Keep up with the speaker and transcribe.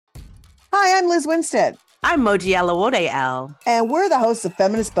Hi, I'm Liz Winstead. I'm Moji Alawode Al. And we're the hosts of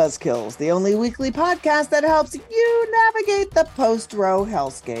Feminist Buzzkills, the only weekly podcast that helps you navigate the post-Roe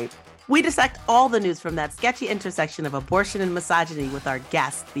hellscape. We dissect all the news from that sketchy intersection of abortion and misogyny with our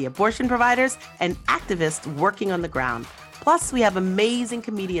guests, the abortion providers and activists working on the ground. Plus, we have amazing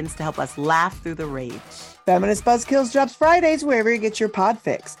comedians to help us laugh through the rage. Feminist Buzzkills drops Fridays wherever you get your pod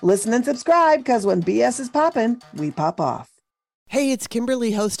fix. Listen and subscribe, because when BS is poppin', we pop off. Hey, it's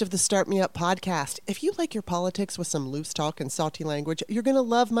Kimberly, host of the Start Me Up podcast. If you like your politics with some loose talk and salty language, you're going to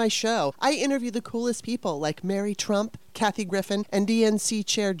love my show. I interview the coolest people like Mary Trump, Kathy Griffin, and DNC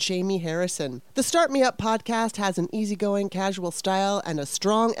Chair Jamie Harrison. The Start Me Up podcast has an easygoing, casual style and a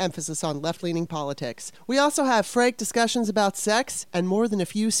strong emphasis on left-leaning politics. We also have frank discussions about sex and more than a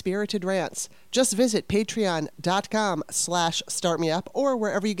few spirited rants. Just visit patreon.com/startmeup or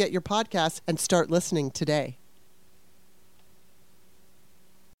wherever you get your podcasts and start listening today.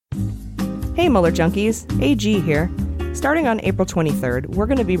 Hey Mueller Junkies, AG here. Starting on April 23rd, we're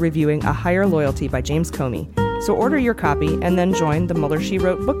going to be reviewing A Higher Loyalty by James Comey. So order your copy and then join the Mueller She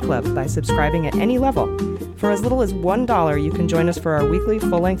Wrote book club by subscribing at any level. For as little as $1, you can join us for our weekly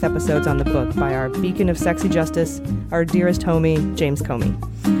full-length episodes on the book by our beacon of sexy justice, our dearest homie, James Comey.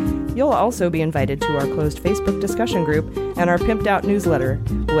 You'll also be invited to our closed Facebook discussion group, and our pimped-out newsletter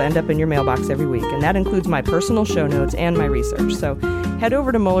will end up in your mailbox every week, and that includes my personal show notes and my research. So head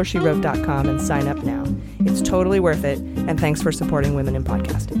over to MuellerSheWrote.com and sign up now. It's totally worth it, and thanks for supporting women in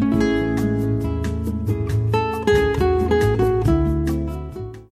podcasting.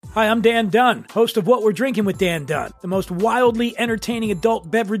 Hi, I'm Dan Dunn, host of What We're Drinking with Dan Dunn, the most wildly entertaining adult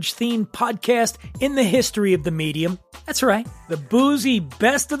beverage-themed podcast in the history of the medium. That's right, the boozy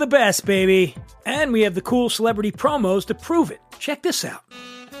best of the best, baby. And we have the cool celebrity promos to prove it. Check this out.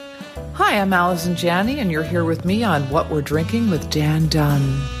 Hi, I'm Allison Janney, and you're here with me on What We're Drinking with Dan Dunn.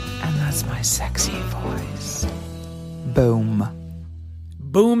 And that's my sexy voice. Boom.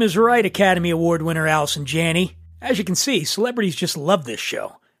 Boom is right, Academy Award winner Allison Janney. As you can see, celebrities just love this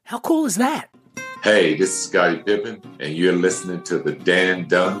show. How cool is that? Hey, this is Scottie Pippen, and you're listening to The Dan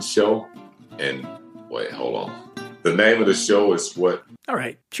Dunn Show. And wait, hold on. The name of the show is what? All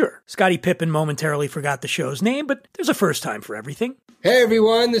right, sure. Scottie Pippen momentarily forgot the show's name, but there's a first time for everything. Hey,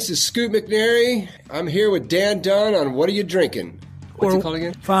 everyone, this is Scoot McNairy. I'm here with Dan Dunn on What Are You Drinking? What's it called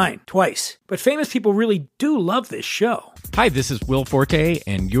again? Fine, twice. But famous people really do love this show. Hi, this is Will Forte,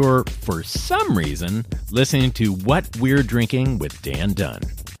 and you're, for some reason, listening to What We're Drinking with Dan Dunn.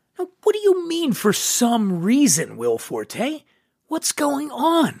 Now, what do you mean, for some reason, Will Forte? What's going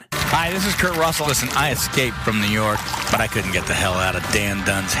on? Hi, this is Kurt Russell. Listen, I escaped from New York, but I couldn't get the hell out of Dan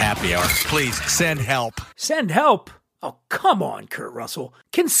Dunn's happy hour. Please, send help. Send help? Oh, come on, Kurt Russell.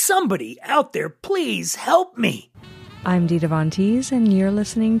 Can somebody out there please help me? I'm Dita Von Teese, and you're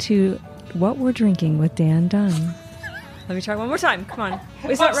listening to What We're Drinking with Dan Dunn. Let me try one more time. Come on.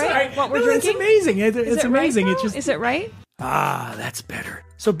 Is that right? Sorry. What we're drinking? It's amazing. It's amazing. Right, it's just... Is it right? Ah, that's better.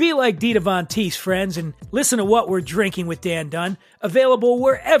 So be like Dita Von Teese, friends, and listen to What We're Drinking with Dan Dunn, available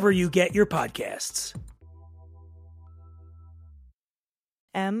wherever you get your podcasts.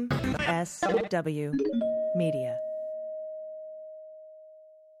 MSW Media.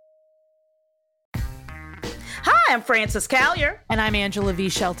 Hi, I'm Frances Callier. And I'm Angela V.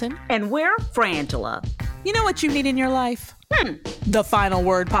 Shelton. And we're Frangela. You know what you need in your life? The Final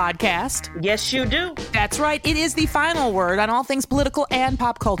Word podcast. Yes, you do. That's right. It is the final word on all things political and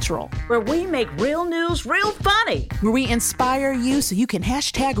pop cultural. Where we make real news real funny. Where we inspire you so you can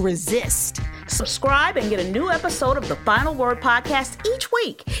 #resist. Subscribe and get a new episode of the Final Word podcast each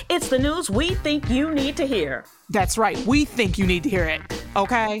week. It's the news we think you need to hear. That's right. We think you need to hear it.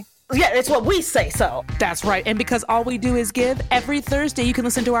 Okay? Yeah, it's what we say so. That's right. And because all we do is give, every Thursday you can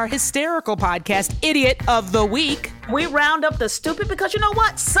listen to our hysterical podcast, Idiot of the Week. We round up the stupid because you know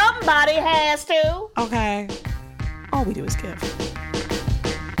what? Somebody has to. Okay. All we do is give.